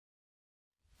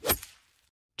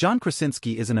John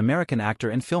Krasinski is an American actor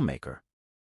and filmmaker.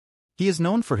 He is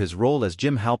known for his role as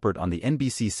Jim Halpert on the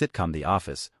NBC sitcom The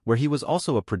Office, where he was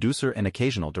also a producer and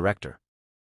occasional director.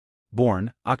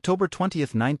 Born, October 20,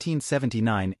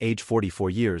 1979, age 44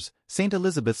 years, St.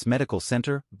 Elizabeth's Medical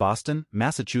Center, Boston,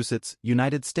 Massachusetts,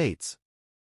 United States.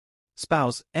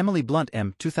 Spouse, Emily Blunt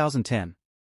M. 2010.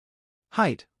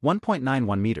 Height,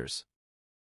 1.91 meters.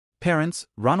 Parents,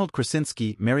 Ronald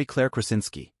Krasinski, Mary Claire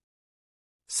Krasinski.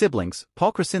 Siblings,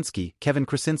 Paul Krasinski, Kevin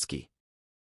Krasinski.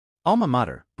 Alma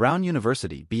mater, Brown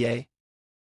University, B.A.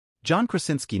 John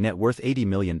Krasinski, net worth $80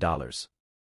 million.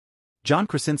 John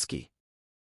Krasinski.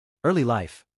 Early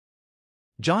life.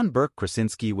 John Burke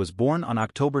Krasinski was born on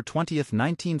October 20,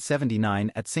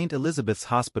 1979 at St. Elizabeth's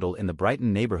Hospital in the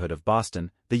Brighton neighborhood of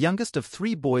Boston, the youngest of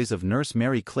three boys of nurse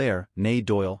Mary Claire, née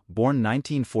Doyle, born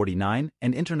 1949,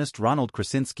 and internist Ronald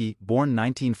Krasinski, born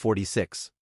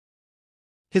 1946.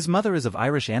 His mother is of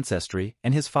Irish ancestry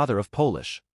and his father of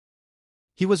Polish.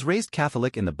 He was raised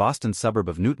Catholic in the Boston suburb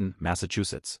of Newton,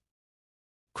 Massachusetts.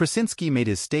 Krasinski made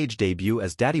his stage debut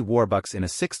as Daddy Warbucks in a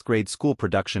sixth-grade school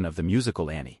production of the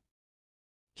musical Annie.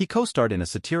 He co-starred in a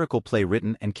satirical play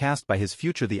written and cast by his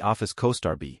future The Office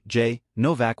co-star B.J.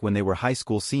 Novak when they were high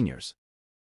school seniors.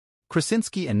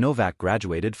 Krasinski and Novak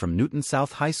graduated from Newton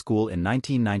South High School in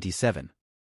 1997.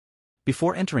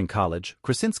 Before entering college,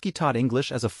 Krasinski taught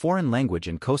English as a foreign language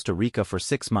in Costa Rica for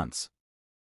 6 months.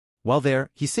 While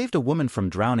there, he saved a woman from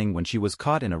drowning when she was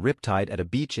caught in a riptide at a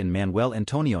beach in Manuel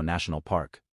Antonio National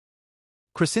Park.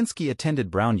 Krasinski attended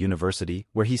Brown University,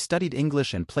 where he studied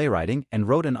English and playwriting and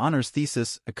wrote an honors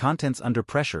thesis, A Contents Under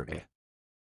Pressure.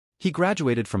 He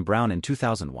graduated from Brown in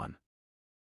 2001.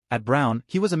 At Brown,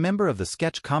 he was a member of the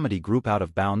sketch comedy group Out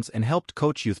of Bounds and helped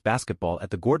coach youth basketball at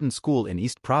the Gordon School in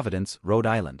East Providence, Rhode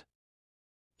Island.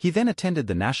 He then attended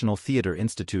the National Theatre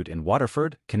Institute in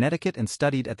Waterford, Connecticut and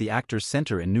studied at the Actors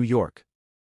Center in New York.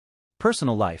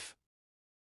 Personal life.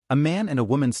 A man and a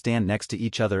woman stand next to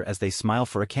each other as they smile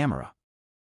for a camera.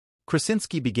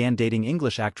 Krasinski began dating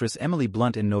English actress Emily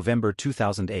Blunt in November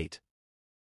 2008.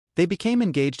 They became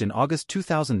engaged in August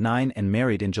 2009 and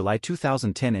married in July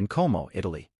 2010 in Como,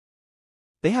 Italy.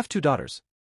 They have 2 daughters.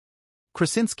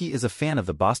 Krasinski is a fan of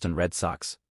the Boston Red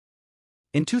Sox.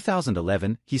 In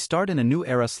 2011, he starred in a New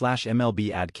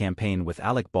Era/MLB ad campaign with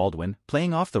Alec Baldwin,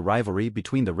 playing off the rivalry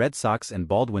between the Red Sox and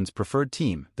Baldwin's preferred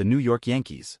team, the New York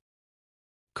Yankees.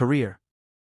 Career.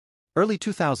 Early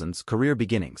 2000s career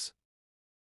beginnings.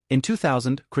 In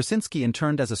 2000, Krasinski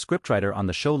interned as a scriptwriter on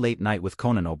the show Late Night with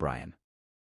Conan O'Brien.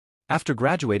 After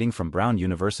graduating from Brown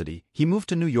University, he moved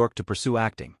to New York to pursue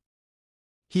acting.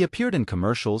 He appeared in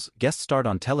commercials, guest-starred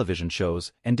on television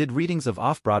shows, and did readings of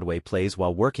off-Broadway plays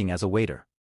while working as a waiter.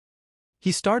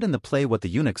 He starred in the play What the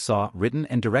Eunuch Saw, written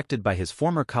and directed by his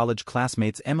former college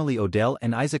classmates Emily Odell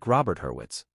and Isaac Robert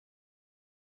Hurwitz.